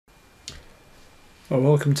Well,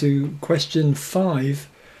 welcome to question 5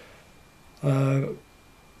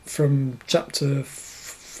 from chapter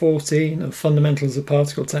 14 of Fundamentals of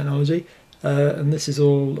Particle Technology, and this is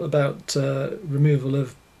all about removal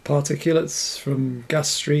of particulates from gas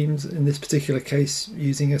streams, in this particular case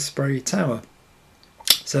using a spray tower.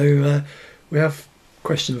 So we have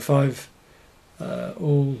question 5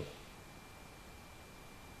 all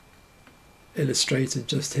illustrated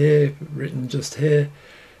just here, written just here.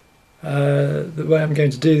 The way I'm going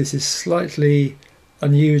to do this is slightly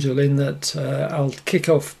unusual in that I'll kick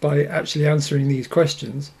off by actually answering these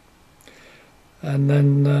questions, and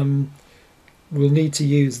then we'll need to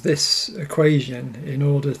use this equation in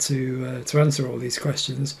order to answer all these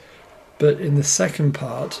questions. But in the second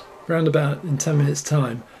part, round about in 10 minutes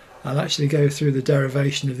time, I'll actually go through the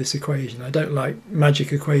derivation of this equation. I don't like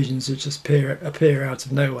magic equations that just appear out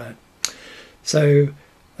of nowhere. So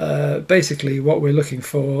basically what we're looking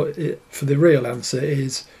for the real answer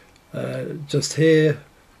is just here,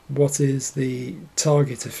 what is the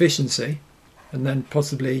target efficiency, and then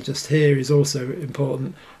possibly just here is also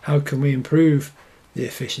important, how can we improve the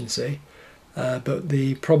efficiency, but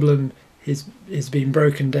the problem is being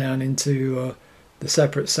broken down into the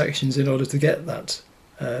separate sections in order to get that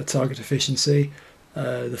target efficiency.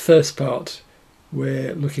 The first part,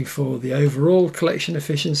 we're looking for the overall collection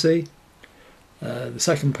efficiency. The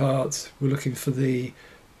second part, we're looking for the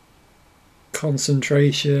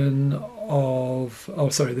concentration of,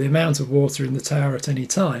 the amount of water in the tower at any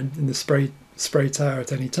time, in the spray tower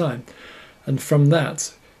at any time. And from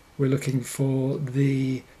that, we're looking for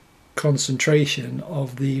the concentration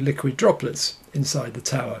of the liquid droplets inside the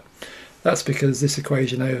tower. That's because this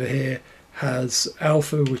equation over here has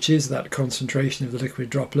alpha, which is that concentration of the liquid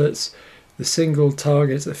droplets. The single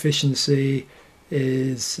target efficiency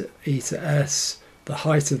is E to S, the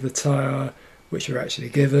height of the tower, which are actually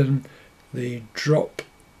given, the drop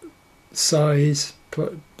size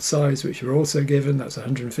which are also given, that's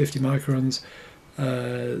 150 microns.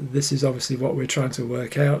 This is obviously what we're trying to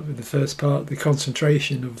work out in the first part, the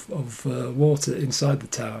concentration of water inside the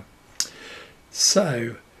tower.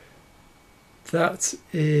 So that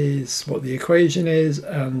is what the equation is,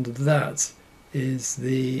 and that is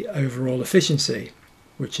the overall efficiency,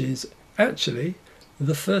 which is actually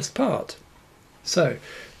the first part. So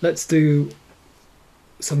let's do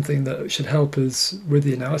something that should help us with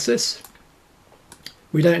the analysis.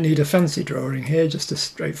 We don't need a fancy drawing here, just a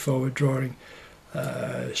straightforward drawing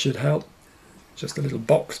should help. Just a little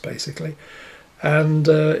box basically. And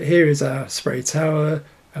here is our spray tower,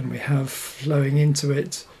 and we have flowing into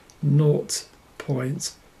it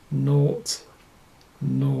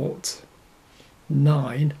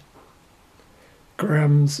 0.009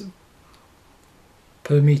 grams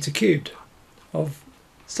per meter cubed of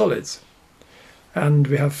solids, and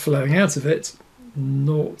we have flowing out of it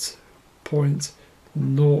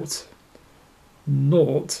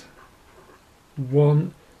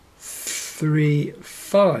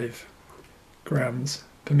 0.00135 grams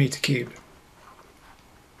per meter cubed.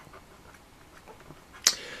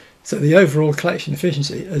 So the overall collection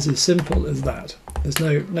efficiency is as simple as that. There's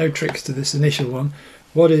no tricks to this initial one.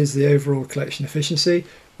 What is the overall collection efficiency?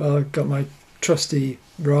 Well, I've got my trusty,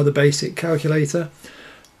 rather basic calculator,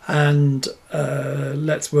 and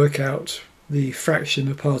let's work out the fraction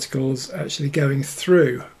of particles actually going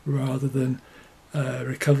through rather than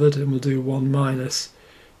recovered, and we'll do 1 minus.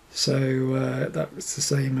 So that's the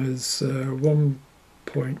same as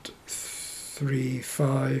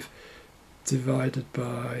 1.35 divided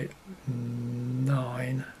by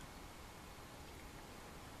 9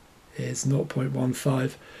 is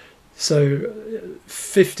 0.15. So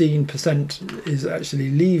 15% is actually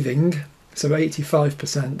leaving, so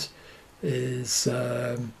 85% is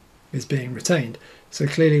being retained. So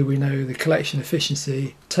clearly we know the collection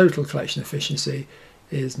efficiency, total collection efficiency,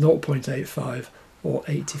 is 0.85 or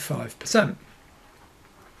 85%.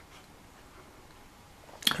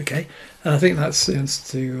 Okay, and I think that's the answer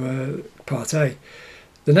to part A.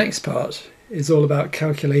 The next part is all about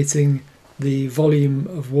calculating the volume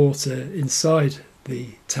of water inside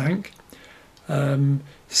the tank.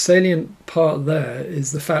 Salient part there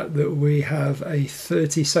is the fact that we have a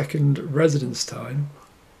 30-second residence time.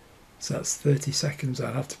 So that's 30 seconds,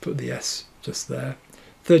 I'll have to put the S just there.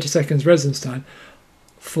 30 seconds residence time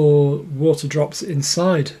for water drops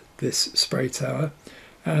inside this spray tower,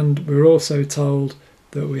 and we're also told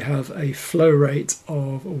that we have a flow rate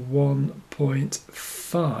of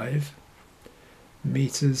 1.5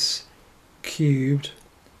 meters cubed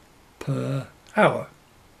per hour.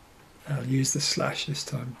 I'll use the slash this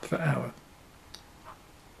time for hour.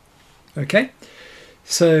 Okay,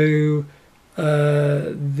 so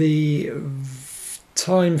the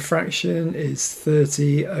time fraction is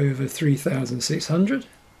 30 over 3,600.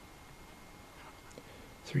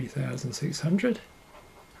 3,600.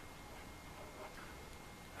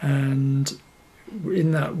 And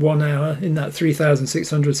in that 1 hour, in that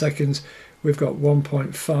 3,600 seconds, we've got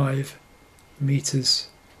 1.5 meters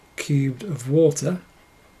cubed of water.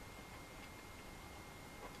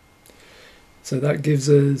 So that gives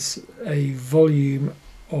us a volume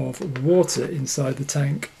of water inside the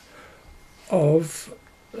tank of,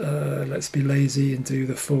 let's be lazy and do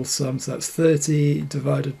the full sum, so that's 30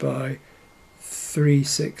 divided by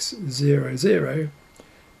 3600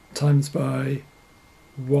 times by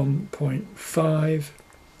 1.5,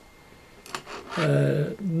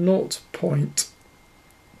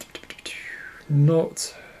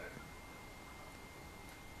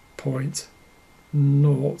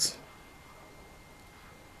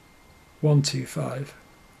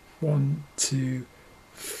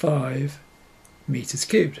 meters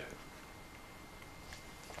cubed.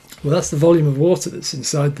 Well, that's the volume of water that's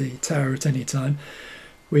inside the tower at any time.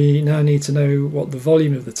 We now need to know what the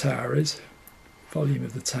volume of the tower is. Volume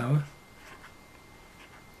of the tower.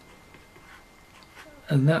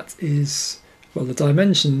 And that is, well, the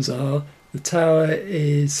dimensions are, the tower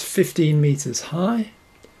is 15 meters high.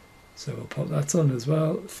 So we'll pop that on as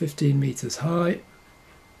well, 15 meters high,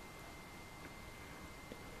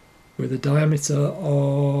 with a diameter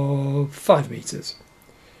of 5 meters.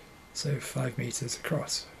 So 5 meters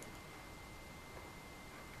across.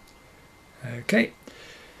 Okay,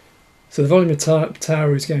 so the volume of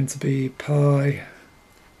tower is going to be pi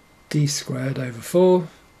d squared over 4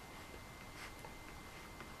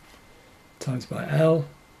 times by L,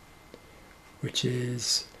 which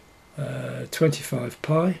is 25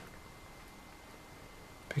 pi,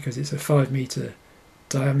 because it's a 5 meter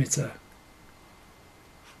diameter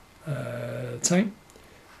tank.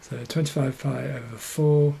 So 25 pi over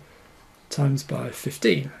 4 times by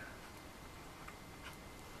 15.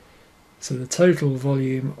 So the total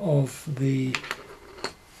volume of the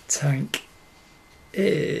tank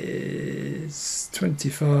is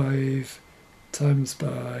 25 times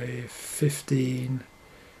by 15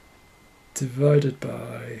 divided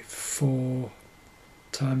by 4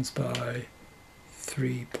 times by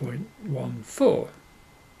 3.14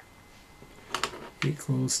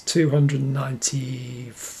 equals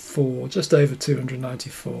 294, just over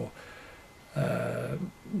 294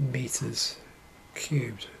 meters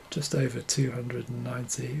cubed. Just over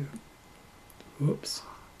 290, whoops,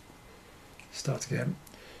 start again,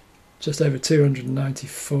 just over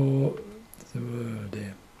 294, oh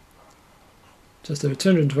dear, just over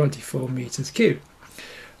 224 meters cubed.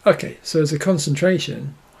 Okay, so as a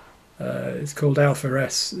concentration, it's called alpha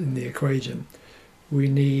S in the equation, we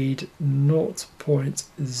need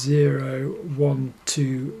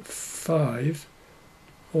 0.0125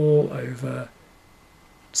 all over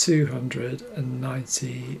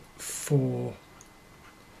 294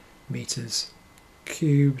 meters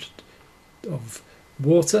cubed of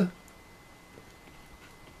water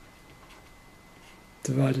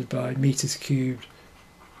divided by meters cubed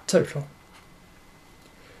total.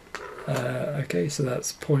 Okay, so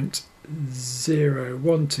that's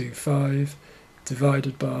 0.0125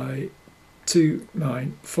 divided by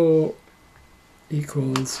 294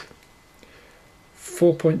 equals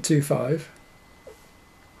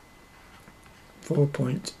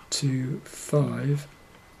 4.25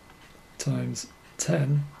 times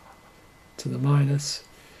 10 to the minus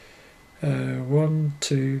 1,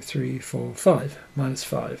 2, 3, 4, 5, minus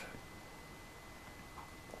 5.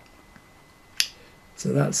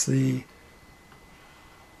 So that's the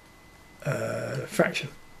fraction.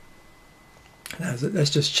 Now let's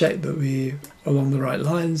just check that we are along the right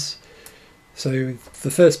lines. So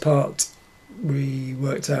the first part, we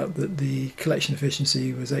worked out that the collection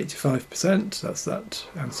efficiency was 85%, that's that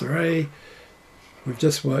answer A. We've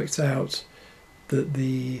just worked out that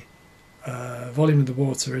the volume of the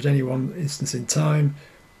water at any one instance in time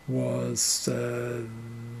was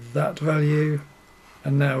that value,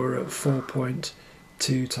 and now we're at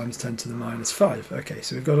 4.2 times 10 to the minus 5. Okay,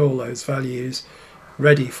 so we've got all those values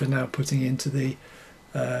ready for now putting into the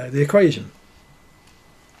equation.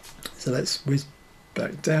 So let's whiz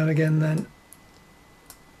back down again then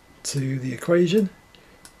to the equation,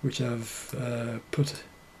 which I've put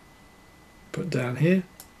down here,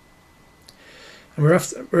 and we're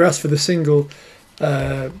asked for the single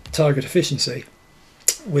target efficiency,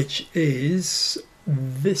 which is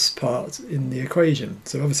this part in the equation.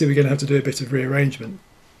 So obviously we're going to have to do a bit of rearrangement.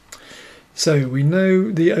 So we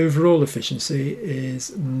know the overall efficiency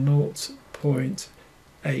is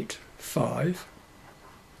 0.85.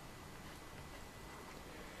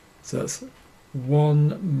 So that's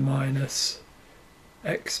 1 minus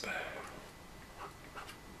x bar.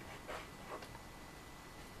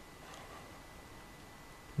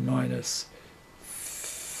 Minus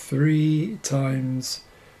 3 times,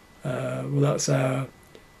 well, that's our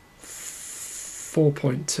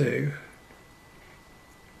 4.2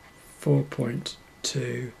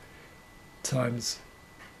 times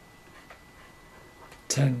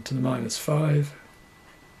 10 to the minus 5.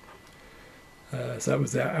 So that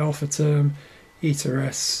was our alpha term. Eta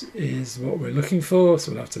s is what we're looking for,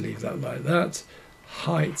 so we'll have to leave that like that.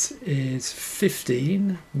 Height is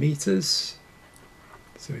 15 meters,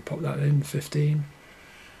 so we pop that in, 15.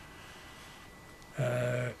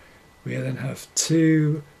 We then have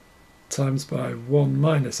 2 times by 1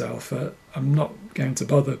 minus alpha. I'm not going to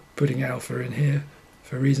bother putting alpha in here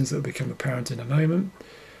for reasons that will become apparent in a moment.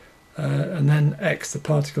 And then x, the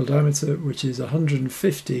particle diameter, which is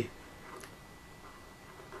 150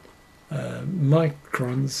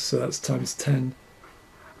 microns, so that's times 10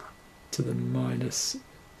 to the minus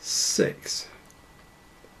 6.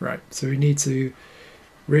 Right, so we need to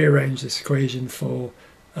rearrange this equation for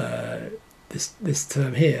this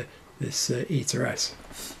term here, this eta s.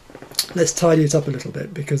 Let's tidy it up a little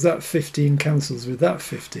bit, because that 15 cancels with that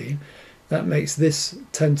 15. That makes this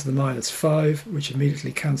 10 to the minus 5, which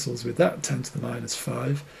immediately cancels with that 10 to the minus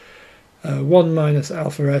 5. 1 minus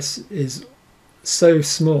alpha s is so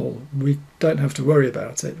small we don't have to worry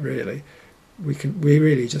about it really. We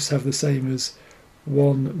really just have the same as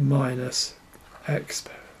 1 minus x.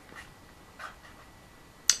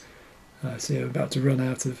 See, I'm about to run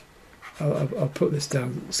out of. I'll put this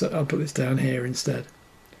down. So I'll put this down here instead.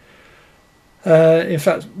 In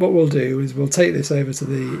fact, what we'll do is we'll take this over to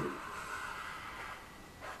the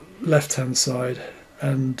left-hand side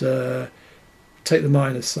and take the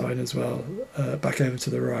minus sign as well back over to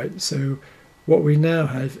the right. So what we now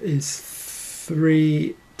have is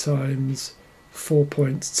 3 times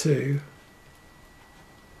 4.2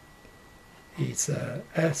 eta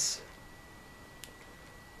s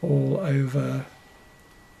all over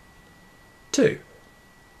 2.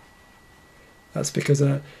 That's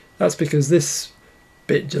because this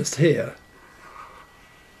bit just here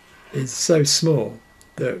is so small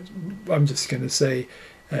that I'm just going to say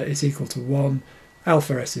it's equal to 1.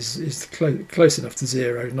 Alpha s is close enough to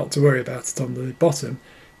 0 not to worry about it on the bottom,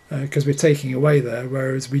 because we're taking away there,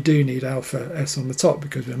 whereas we do need alpha s on the top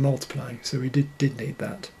because we're multiplying, so we did need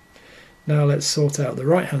that. Now let's sort out the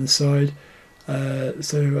right hand side.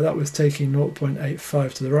 So that was taking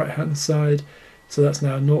 0.85 to the right hand side, so that's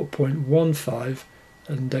now 0.15,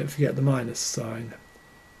 and don't forget the minus sign.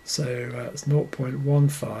 So it's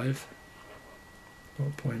 0.15,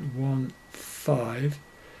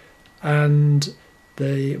 and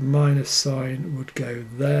the minus sign would go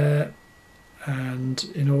there, and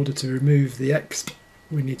in order to remove the x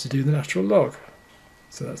we need to do the natural log.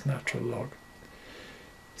 So that's natural log.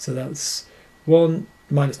 So that's 1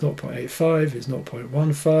 minus 0.85 is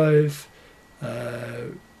 0.15.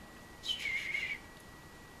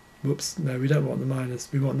 Whoops, no, we don't want the minus,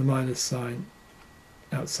 we want the minus sign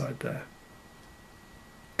outside there.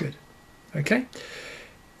 Good. Okay.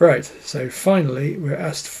 Right, so finally we're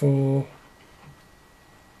asked for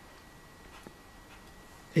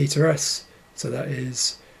eta s, so that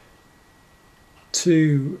is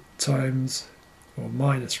 2 times, or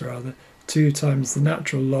minus rather, 2 times the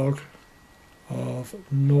natural log of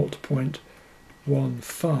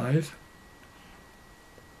 0.15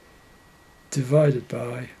 divided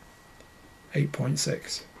by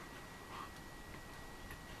 8.6.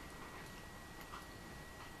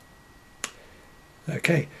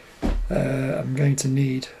 Okay, I'm going to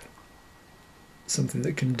need something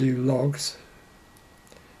that can do logs,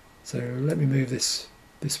 so let me move this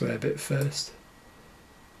way a bit first.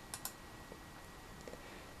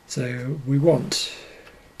 So we want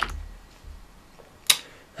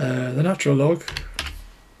the natural log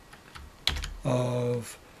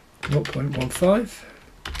of 0.15,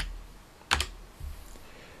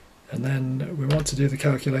 and then we want to do the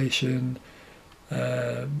calculation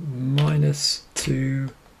minus 2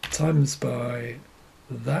 times by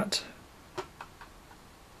that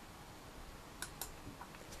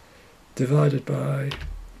divided by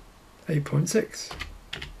 8.6,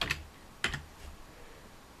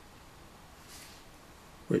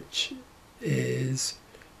 which is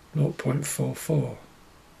 0.44.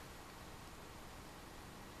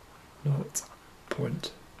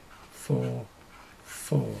 0.44,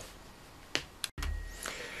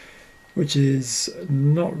 which is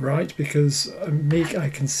not right because I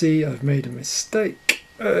can see I've made a mistake.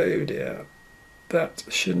 Oh dear, that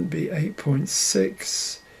shouldn't be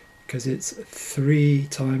 8.6 because it's 3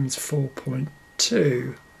 times 4.2.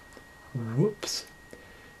 4.2. Whoops.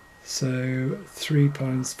 So 3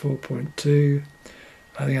 times 4.2.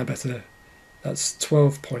 I think I better. That's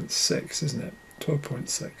 12.6, isn't it?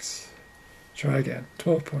 12.6. Try again.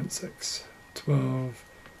 12.6.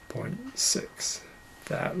 12.6.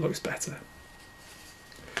 That looks better.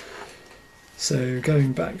 So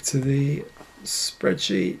going back to the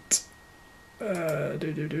spreadsheet.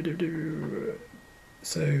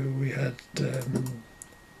 So we had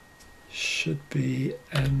should be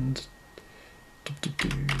and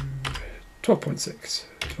 12.6.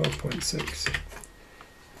 12.6.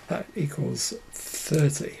 That equals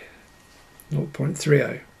 30.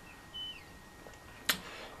 0.30.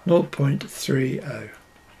 0.30.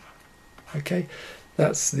 Okay,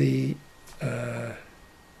 that's the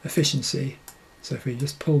efficiency. So if we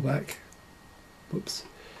just pull back, whoops,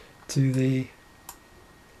 to the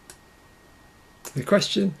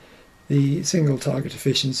question, the single target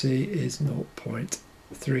efficiency is 0.30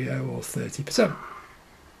 or 30%.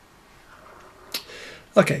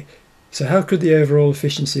 Okay, so how could the overall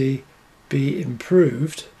efficiency be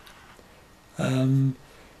improved? At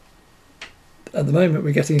the moment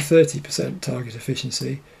we're getting 30% target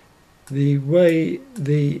efficiency. The way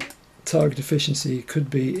the target efficiency could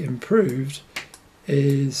be improved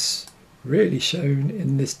is really shown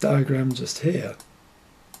in this diagram just here.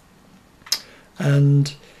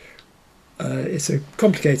 And it's a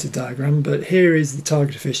complicated diagram, but here is the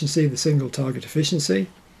target efficiency, the single target efficiency.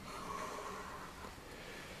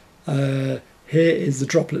 Here is the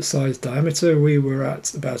droplet size diameter. We were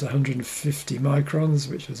at about 150 microns,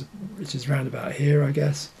 which is round about here, I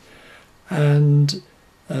guess. And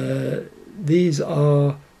these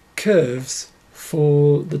are curves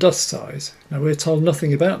for the dust size. Now we're told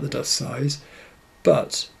nothing about the dust size,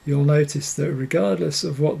 but you'll notice that regardless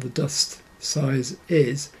of what the dust size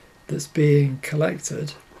is that's being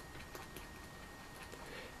collected,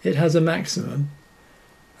 it has a maximum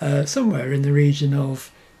somewhere in the region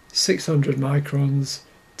of 600 microns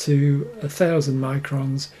to 1,000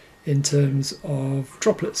 microns in terms of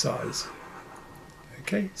droplet size.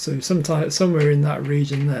 Okay, so somewhere in that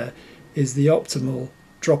region there is the optimal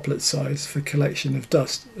droplet size for collection of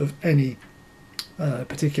dust of any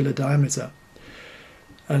particular diameter.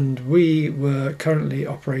 And we were currently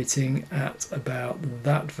operating at about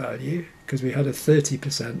that value because we had a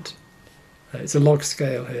 30%. It's a log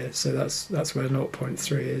scale here, so that's where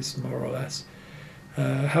 0.3 is, more or less.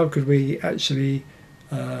 How could we actually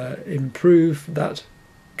improve that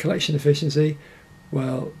collection efficiency?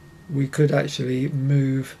 Well, we could actually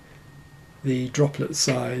move the droplet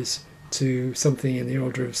size to something in the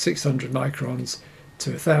order of 600 microns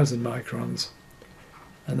to 1,000 microns,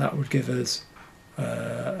 and that would give us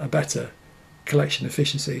a better collection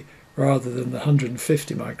efficiency rather than the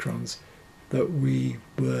 150 microns that we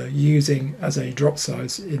were using as a drop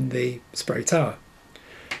size in the spray tower.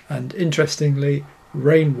 And interestingly,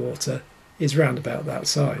 rainwater is round about that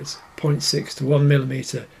size. 0.6 to 1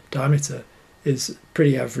 millimeter diameter is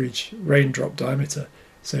pretty average raindrop diameter.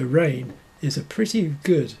 So rain is a pretty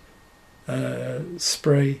good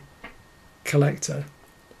spray collector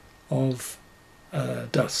of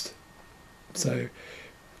dust. So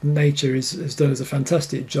nature has done us a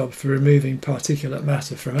fantastic job for removing particulate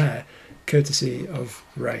matter from air, courtesy of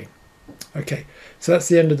rain. Okay, so that's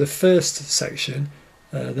the end of the first section.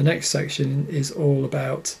 The next section is all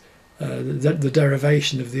about the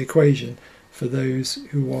derivation of the equation for those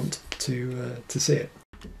who want to see it.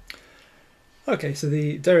 Okay, so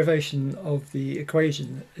the derivation of the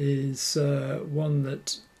equation is one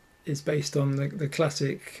that is based on the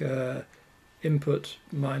classic input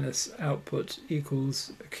minus output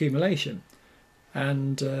equals accumulation.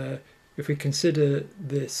 And if we consider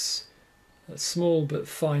this small but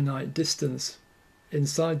finite distance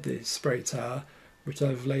inside the spray tower, which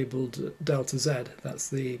I've labelled delta Z, that's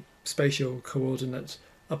the spatial coordinate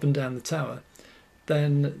up and down the tower,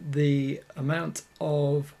 then the amount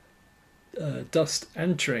of dust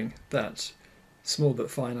entering that small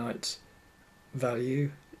but finite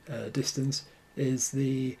value distance is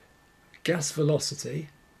the gas velocity,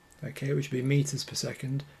 okay, which would be meters per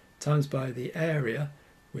second, times by the area,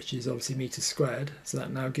 which is obviously meters squared, so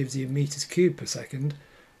that now gives you meters cubed per second,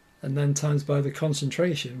 and then times by the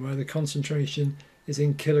concentration, where the concentration is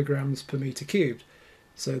in kilograms per meter cubed.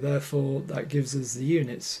 So therefore that gives us the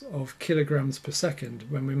units of kilograms per second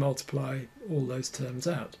when we multiply all those terms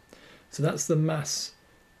out. So that's the mass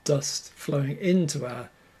dust flowing into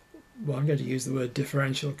our, well, I'm going to use the word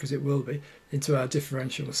differential because it will be, into our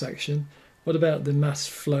differential section. What about the mass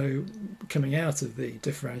flow coming out of the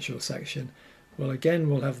differential section? Well, again,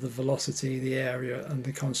 we'll have the velocity, the area and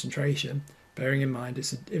the concentration bearing in mind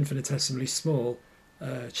it's an infinitesimally small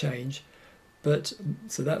change. But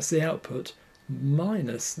so that's the output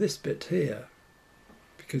minus this bit here,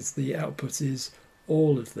 because the output is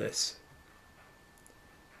all of this.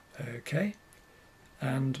 Okay,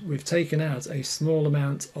 and we've taken out a small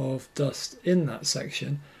amount of dust in that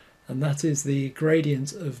section, and that is the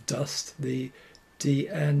gradient of dust. The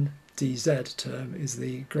dn dz term is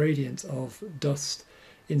the gradient of dust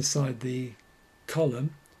inside the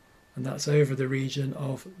column, and that's over the region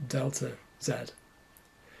of delta z.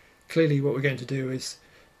 Clearly what we're going to do is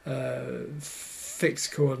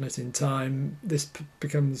fixed coordinate in time. This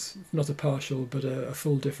becomes not a partial but a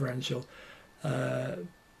full differential,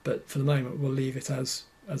 but for the moment we'll leave it as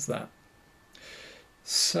that.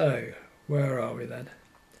 So where are we then?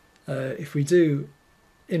 If we do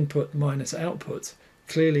input minus output,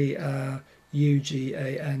 clearly our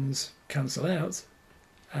UGANs cancel out,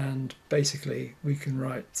 and basically we can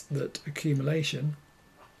write that accumulation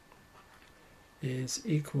is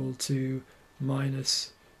equal to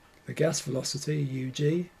minus the gas velocity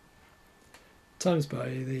UG times by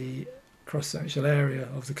the cross-sectional area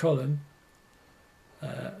of the column,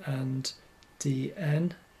 and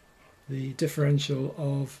dn, the differential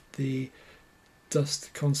of the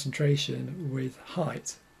dust concentration with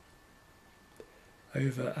height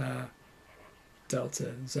over our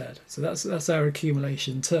delta z. So that's our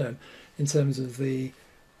accumulation term in terms of the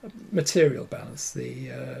material balance, the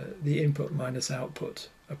input minus output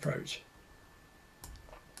approach.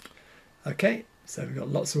 Okay, so we've got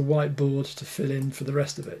lots of whiteboard to fill in for the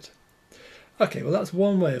rest of it. Okay, well that's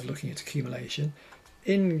one way of looking at accumulation.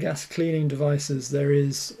 In gas cleaning devices there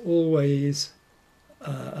is always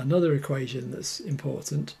another equation that's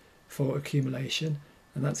important for accumulation,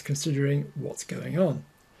 and that's considering what's going on.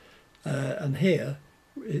 And here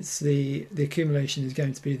it's the accumulation is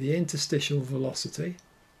going to be the interstitial velocity,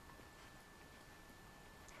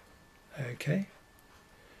 okay,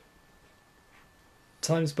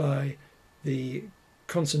 times by the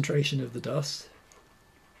concentration of the dust,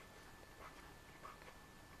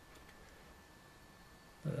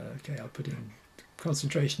 okay, I'll put in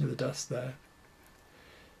concentration of the dust there,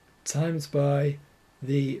 times by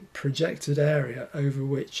the projected area over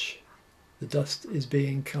which the dust is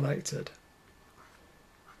being collected.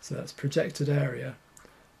 So that's projected area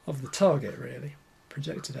of the target, really,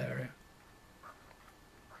 projected area,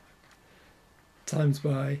 times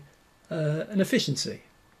by an efficiency.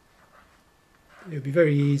 It would be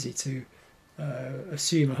very easy to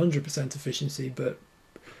assume 100% efficiency, but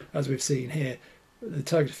as we've seen here, the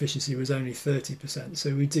target efficiency was only 30%,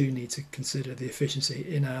 so we do need to consider the efficiency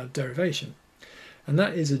in our derivation. And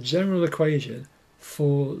that is a general equation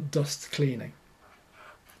for dust cleaning.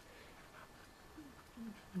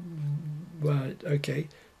 Right, okay,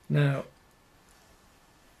 now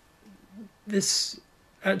this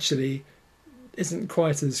actually isn't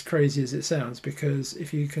quite as crazy as it sounds, because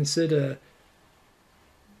if you consider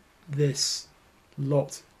this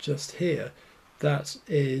lot just here, that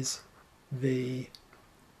is the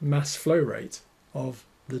mass flow rate of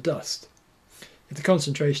the dust. If the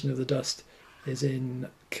concentration of the dust is in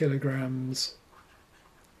kilograms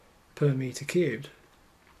per meter cubed,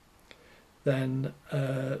 then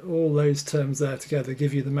all those terms there together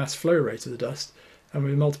give you the mass flow rate of the dust, and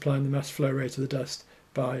we're multiplying the mass flow rate of the dust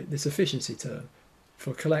by this efficiency term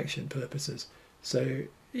for collection purposes. So,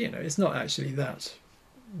 you know, it's not actually that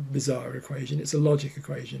bizarre equation, it's a logic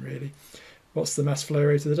equation really. What's the mass flow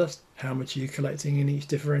rate of the dust? How much are you collecting in each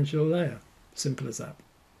differential layer? Simple as that.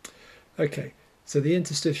 Okay, so the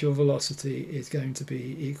interstitial velocity is going to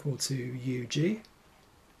be equal to UG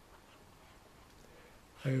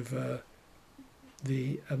over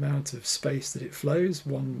the amount of space that it flows,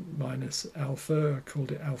 1 minus alpha, I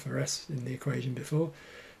called it alpha S in the equation before.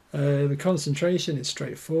 The concentration is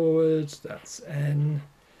straightforward, that's N.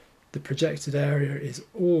 The projected area is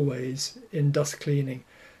always, in dust cleaning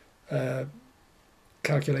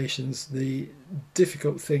calculations, the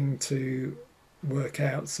difficult thing to work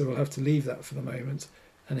out, so we'll have to leave that for the moment.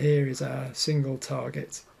 And here is our single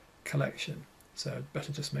target collection. So I'd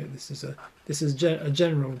better just make this as a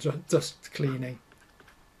general dust cleaning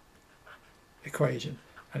equation,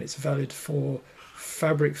 and it's valid for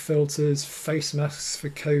fabric filters, face masks for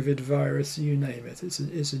COVID virus, you name it.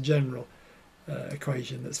 It's a general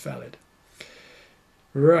equation that's valid.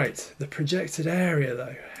 Right, the projected area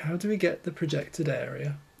though. How do we get the projected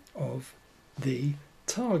area of the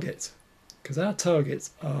target? Because our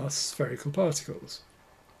targets are spherical particles.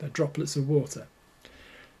 They're droplets of water.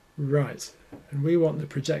 Right, and we want the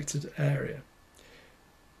projected area.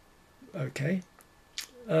 Okay.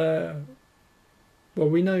 Well,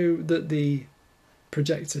 we know that the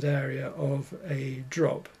projected area of a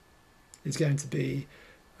drop is going to be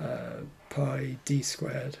pi d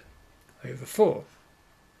squared over 4.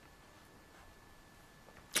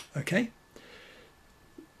 Okay,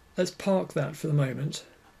 let's park that for the moment,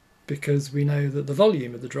 because we know that the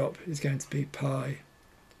volume of the drop is going to be pi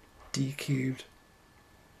d cubed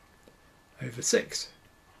over 6.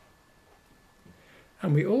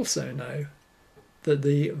 And we also know that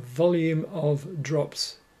the volume of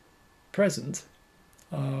drops present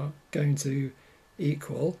are going to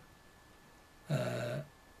equal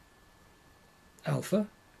alpha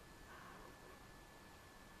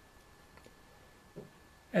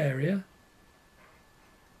area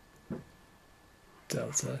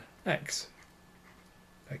delta x.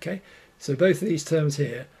 Okay, so both of these terms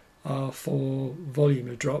here are for volume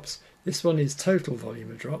of drops. This one is total volume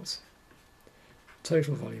of drops.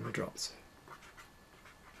 Total volume of drops.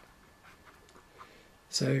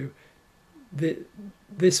 So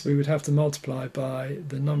this we would have to multiply by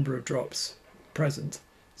the number of drops present.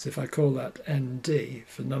 So if I call that ND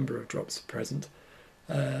for number of drops present,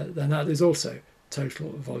 then that is also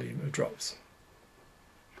total volume of drops.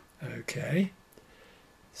 Okay,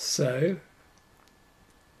 so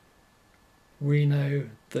we know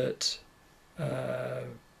that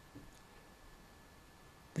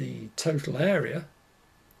the total area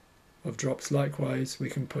of drops, likewise, we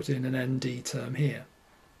can put in an ND term here.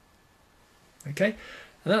 Okay,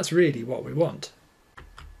 and that's really what we want.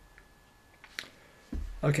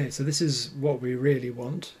 Okay, so this is what we really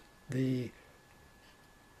want, the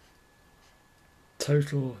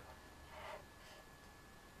total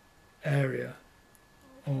area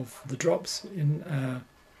of the drops in our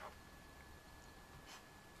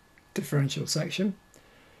differential section.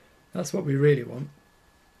 That's what we really want.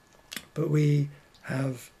 But we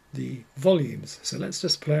have the volumes, so let's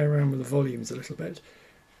just play around with the volumes a little bit.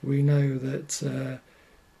 We know that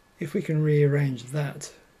if we can rearrange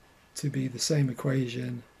that to be the same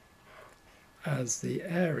equation as the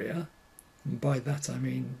area, and by that I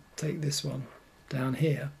mean take this one down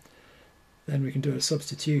here, then we can do a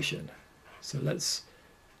substitution. So let's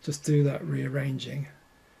just do that rearranging.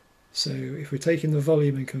 So if we're taking the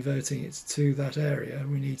volume and converting it to that area,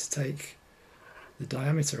 we need to take the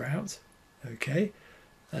diameter out, okay,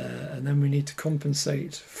 and then we need to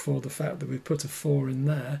compensate for the fact that we put a 4 in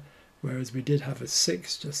there, whereas we did have a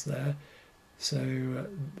 6 just there. So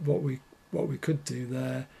what we could do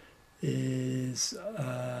there is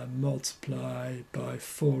multiply by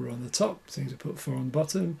 4 on the top, since we put 4 on the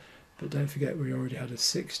bottom, but don't forget we already had a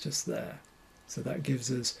 6 just there. So that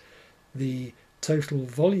gives us the total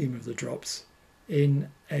volume of the drops in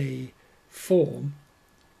a form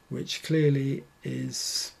which clearly is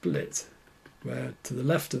split, where to the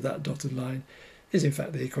left of that dotted line is in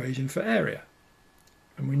fact the equation for area.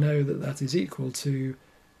 And we know that that is equal to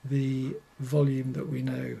the volume that we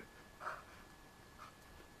know,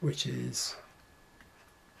 which is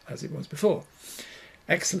as it was before.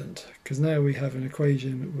 Excellent, because now we have an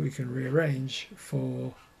equation we can rearrange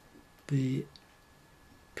for the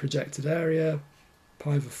projected area.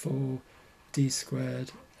 Pi over 4 d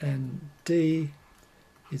squared nd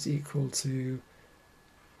is equal to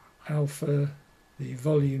alpha, the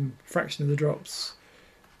volume fraction of the drops,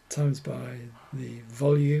 times by the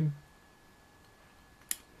volume,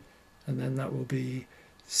 and then that will be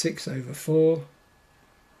 6 over 4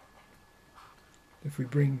 if we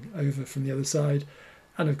bring over from the other side,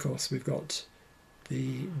 and of course we've got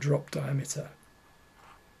the drop diameter.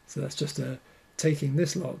 So that's just taking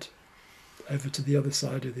this lot over to the other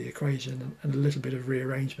side of the equation and a little bit of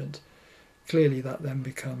rearrangement. Clearly that then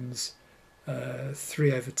becomes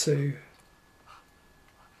 3 over 2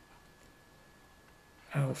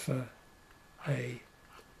 alpha a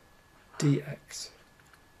dx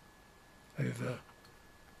over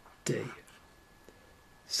d.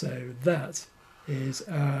 So that is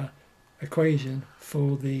our equation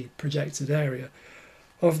for the projected area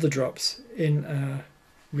of the drops in our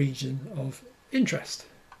region of interest.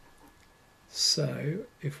 So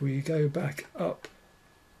if we go back up,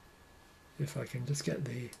 if I can just get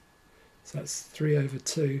so that's 3 over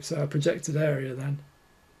 2, so our projected area then,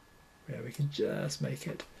 yeah, we can just make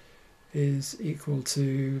it, is equal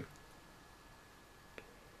to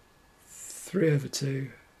 3 over 2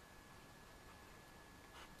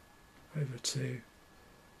 over 2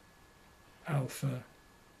 alpha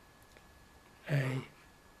a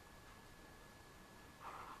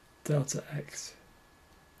delta x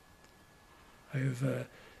over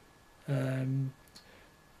I'm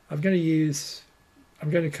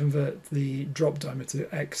going to convert the drop diameter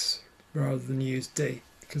to x rather than use d,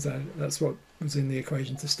 because that's what was in the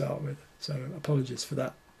equation to start with, so apologies for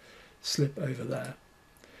that slip over there.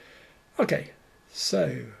 Okay,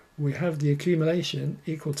 so we have the accumulation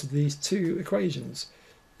equal to these two equations.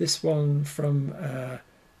 This one from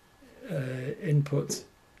input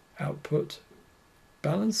output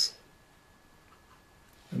balance,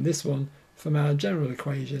 and this one from our general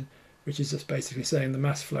equation, which is just basically saying the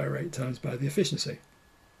mass flow rate times by the efficiency.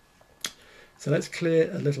 So let's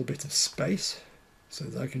clear a little bit of space so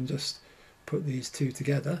that I can just put these two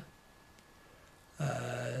together.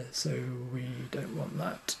 So we don't want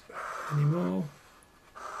that anymore.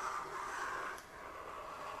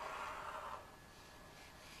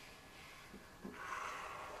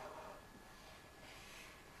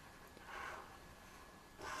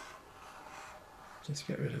 Just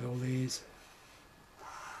get rid of all these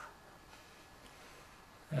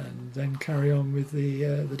and then carry on with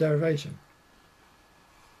the derivation.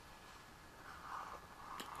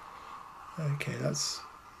 Okay, that's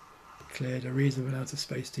cleared a reasonable amount of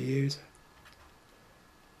space to use.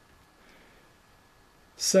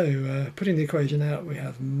 So putting the equation out, we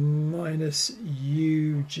have minus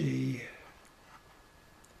UG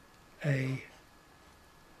A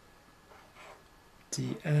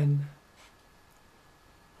dN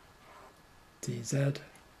dz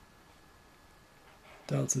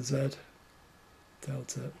delta z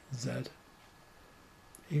delta z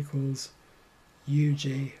equals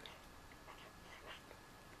UG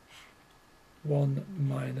 1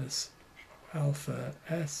 minus alpha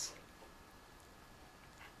s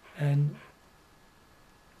n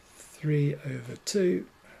 3 over 2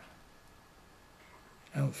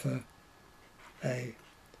 alpha a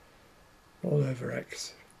all over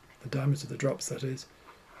x, the diameter of the drops, that is,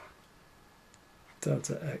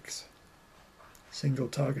 delta x, single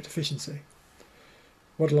target efficiency.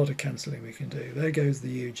 What a lot of cancelling we can do. There goes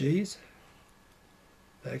the UGs,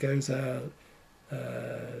 there goes our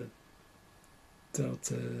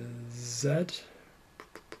delta z.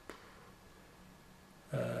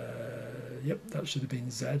 Yep, that should have been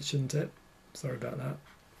z, shouldn't it? Sorry about that.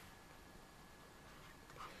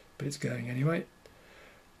 But it's going anyway.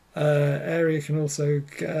 Area can also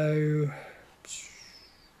go,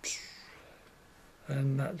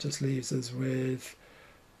 and that just leaves us with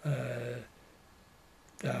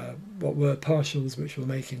what were partials, which we'll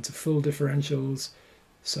make into full differentials.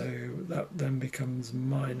 So that then becomes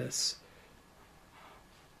minus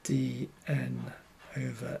dn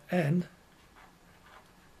over n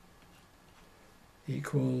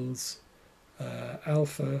equals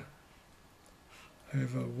alpha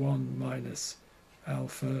over 1 minus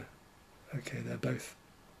alpha. Okay, they're both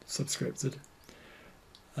subscripted.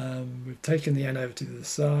 We've taken the n over to the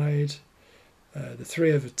side. The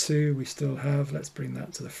 3 over 2 we still have. Let's bring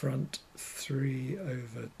that to the front. 3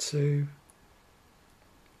 over 2.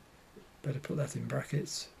 Better put that in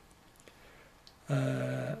brackets.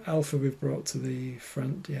 Alpha we've brought to the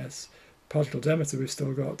front, yes. Particle diameter we've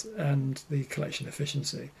still got, and the collection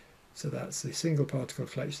efficiency. So that's the single particle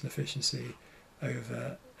collection efficiency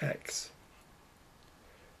over x.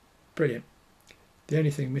 Brilliant. The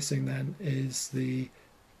only thing missing then is the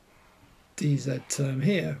dz term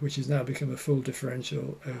here, which has now become a full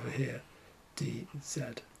differential over here,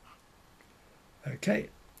 dz. Okay,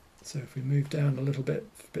 so if we move down a little bit,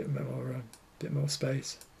 bit more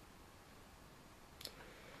space,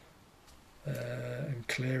 and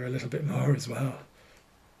clear a little bit more as well.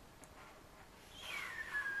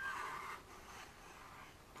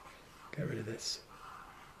 Get rid of this.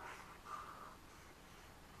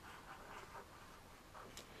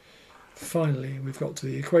 Finally, we've got to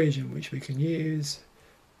the equation which we can use,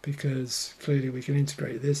 because clearly we can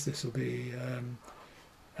integrate this. This will be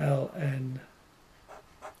ln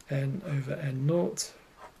n over n naught.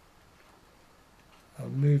 I'll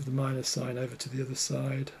move the minus sign over to the other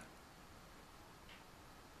side.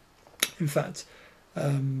 In fact,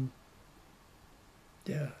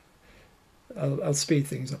 yeah, I'll speed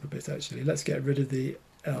things up a bit actually. Let's get rid of the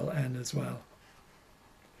ln as well.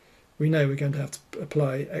 We know we're going to have to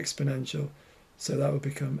apply exponential, so that will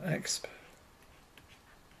become exp.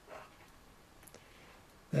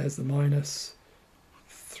 There's the minus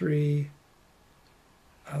 3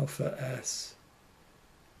 alpha s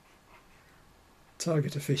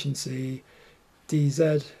target efficiency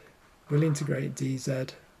dz. We'll integrate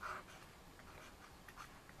dz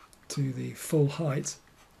to the full height,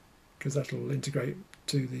 because that will integrate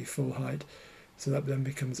to the full height, so that then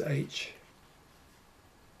becomes h,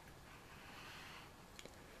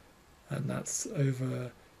 and that's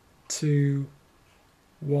over 2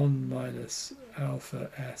 1 minus alpha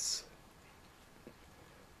s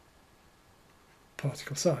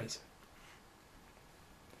particle size.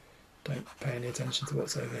 Don't pay any attention to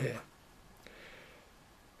what's over here.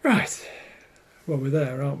 Right, well, we're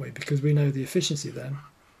there, aren't we? Because we know the efficiency then,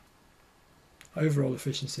 overall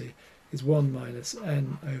efficiency, is 1 minus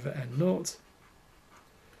n over n naught,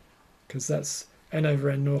 because that's n over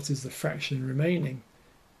n naught is the fraction remaining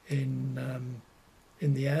in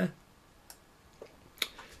the air.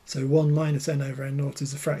 So 1 minus n over n naught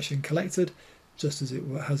is the fraction collected, just as it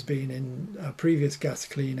has been in our previous gas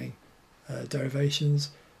cleaning derivations.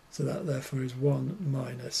 So that therefore is 1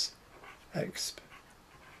 minus exp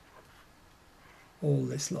all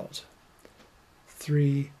this lot.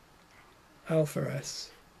 3 alpha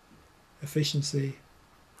s efficiency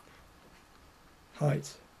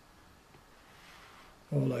height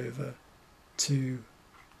all over 2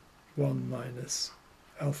 1 minus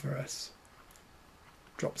alpha s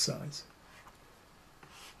drop size.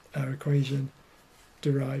 Our equation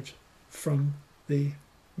derived from the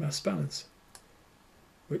mass balance,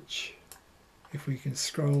 which, if we can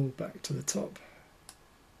scroll back to the top,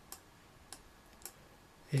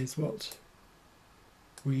 is what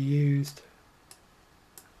we used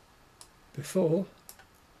before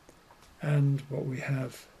and what we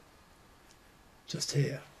have just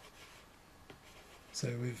here.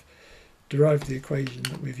 So we've derived the equation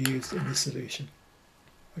that we've used in this solution.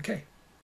 Okay.